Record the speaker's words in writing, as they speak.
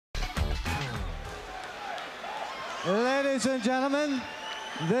Ladies and gentlemen,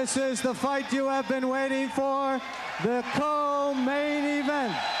 this is the fight you have been waiting for, the co-main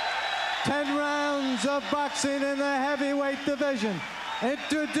event. 10 rounds of boxing in the heavyweight division.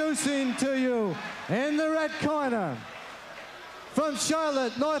 Introducing to you, in the red corner, from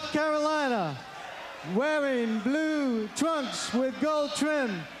Charlotte, North Carolina, wearing blue trunks with gold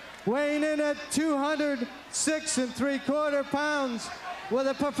trim, weighing in at 206 3/4 pounds, with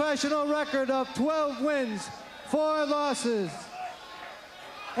a professional record of 12 wins, 4 losses.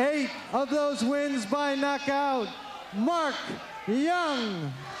 8 of those wins by knockout, Mark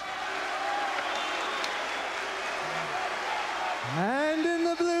Young. And in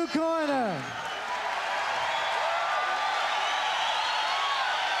the blue corner,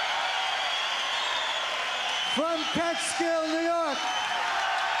 from Catskill, New York,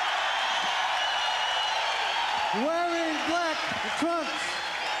 wearing black trunks,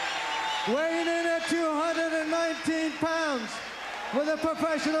 weighing in at 219 pounds, with a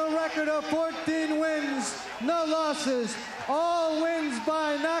professional record of 14 wins, no losses, all wins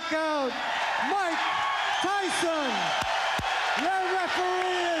by knockout, Mike Tyson. Your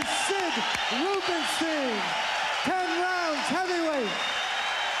referee is Sid Rubenstein. 10 rounds heavyweight.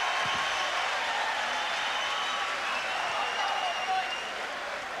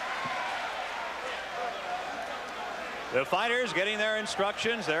 The fighters getting their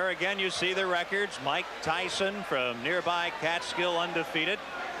instructions. There again you see the records. Mike Tyson from nearby Catskill, undefeated.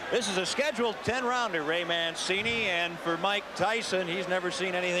 This is a scheduled 10-rounder, Ray Mancini, and for Mike Tyson, he's never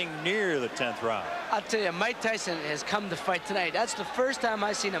seen anything near the 10th round. I'll tell you, Mike Tyson has come to fight tonight. That's the first time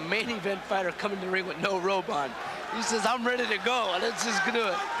I've seen a main event fighter come in the ring with no robe on. He says, I'm ready to go. Let's just do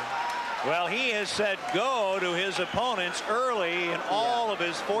it. Well, he has said go to his opponents early in all of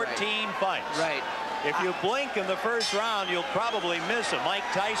his 14 fights. Right. If you blink in the first round, you'll probably miss a Mike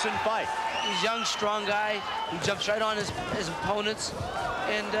Tyson fight. He's a young, strong guy. He jumps right on his opponents.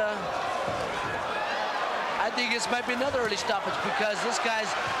 And I think this might be another early stoppage because this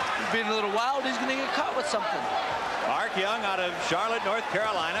guy's been a little wild. He's going to get caught with something. Mark Young out of Charlotte, North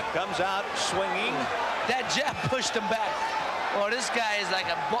Carolina, comes out swinging. That jab pushed him back. Oh, this guy is like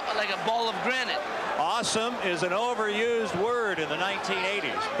a ball of granite. Awesome is an overused word in the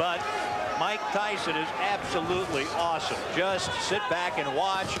 1980s, but Mike Tyson is absolutely awesome. Just sit back and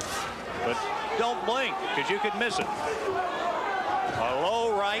watch, but don't blink because you could miss it. A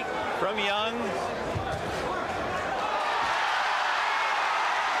low right from Young.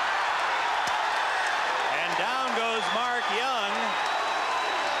 And down goes Mark Young.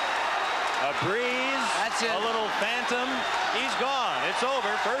 A breeze. That's it. A little phantom. He's gone. It's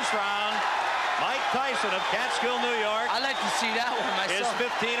over. First round. Mike Tyson of Catskill, New York. I like to see that one myself. Is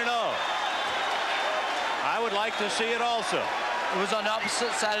 15-0. I would like to see it also. It was on the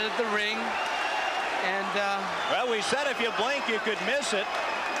opposite side of the ring. And well, we said if you blink, you could miss it.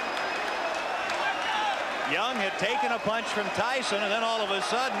 Young had taken a punch from Tyson, and then all of a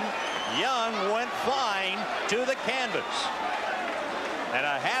sudden, Young went flying to the canvas. And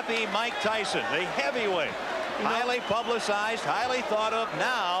a happy Mike Tyson, the heavyweight, highly publicized, highly thought of,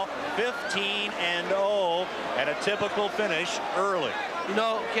 now 15-0 and a typical finish early. You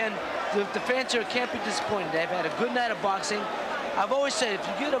know, Ken, the fans here can't be disappointed. They've had a good night of boxing. I've always said, if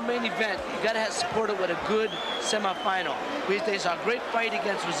you get a main event, you got to support it with a good semifinal. They saw a great fight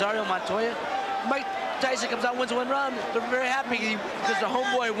against Rosario Montoya. Mike Tyson comes out, wins one round. They're very happy because the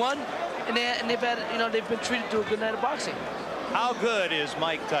homeboy won, and they've been treated to a good night of boxing. How good is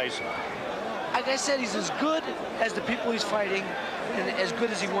Mike Tyson? Like I said, he's as good as the people he's fighting, and as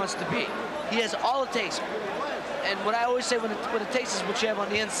good as he wants to be. He has all it takes. And what I always say, what it takes is what you have on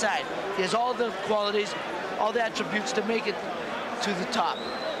the inside. He has all the qualities, all the attributes to make it to the top.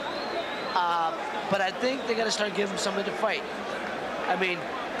 But I think they got to start giving him something to fight. I mean,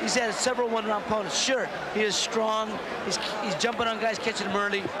 he's had several one-round opponents. Sure, he is strong. He's jumping on guys, catching them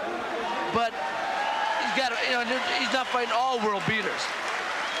early. But he's got, he's not fighting all world beaters.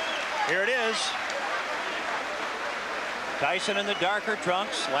 Here it is. Tyson in the darker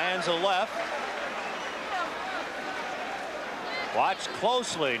trunks lands a left. Watch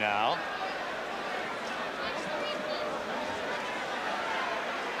closely now.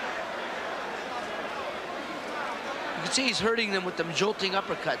 You can see he's hurting them with them jolting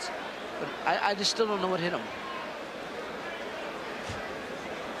uppercuts, but I just still don't know what hit him.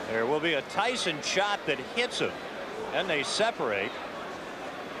 There will be a Tyson shot that hits him, and they separate.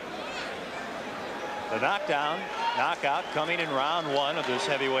 The knockout coming in round 1 of this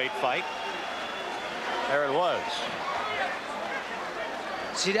heavyweight fight. There it was.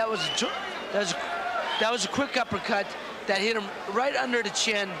 See, that was a quick uppercut that hit him right under the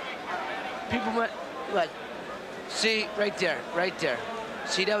chin. People went, what, See, right there, right there.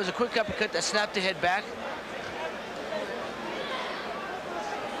 See, that was a quick uppercut that snapped the head back.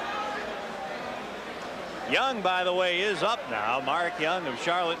 Young, by the way, is up now. Mark Young of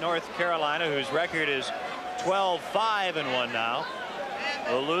Charlotte, North Carolina, whose record is 12-5-1 now.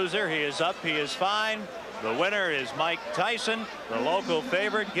 The loser, he is up, he is fine. The winner is Mike Tyson. The local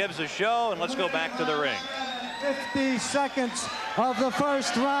favorite gives a show, and let's go back to the ring. 50 seconds of the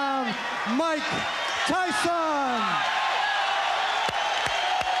first round. Mike Tyson.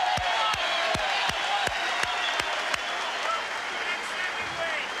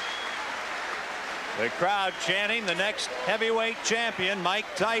 The crowd chanting the next heavyweight champion, Mike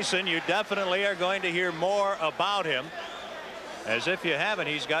Tyson. You definitely are going to hear more about him. As if you haven't,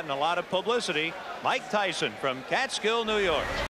 he's gotten a lot of publicity. Mike Tyson from Catskill, New York.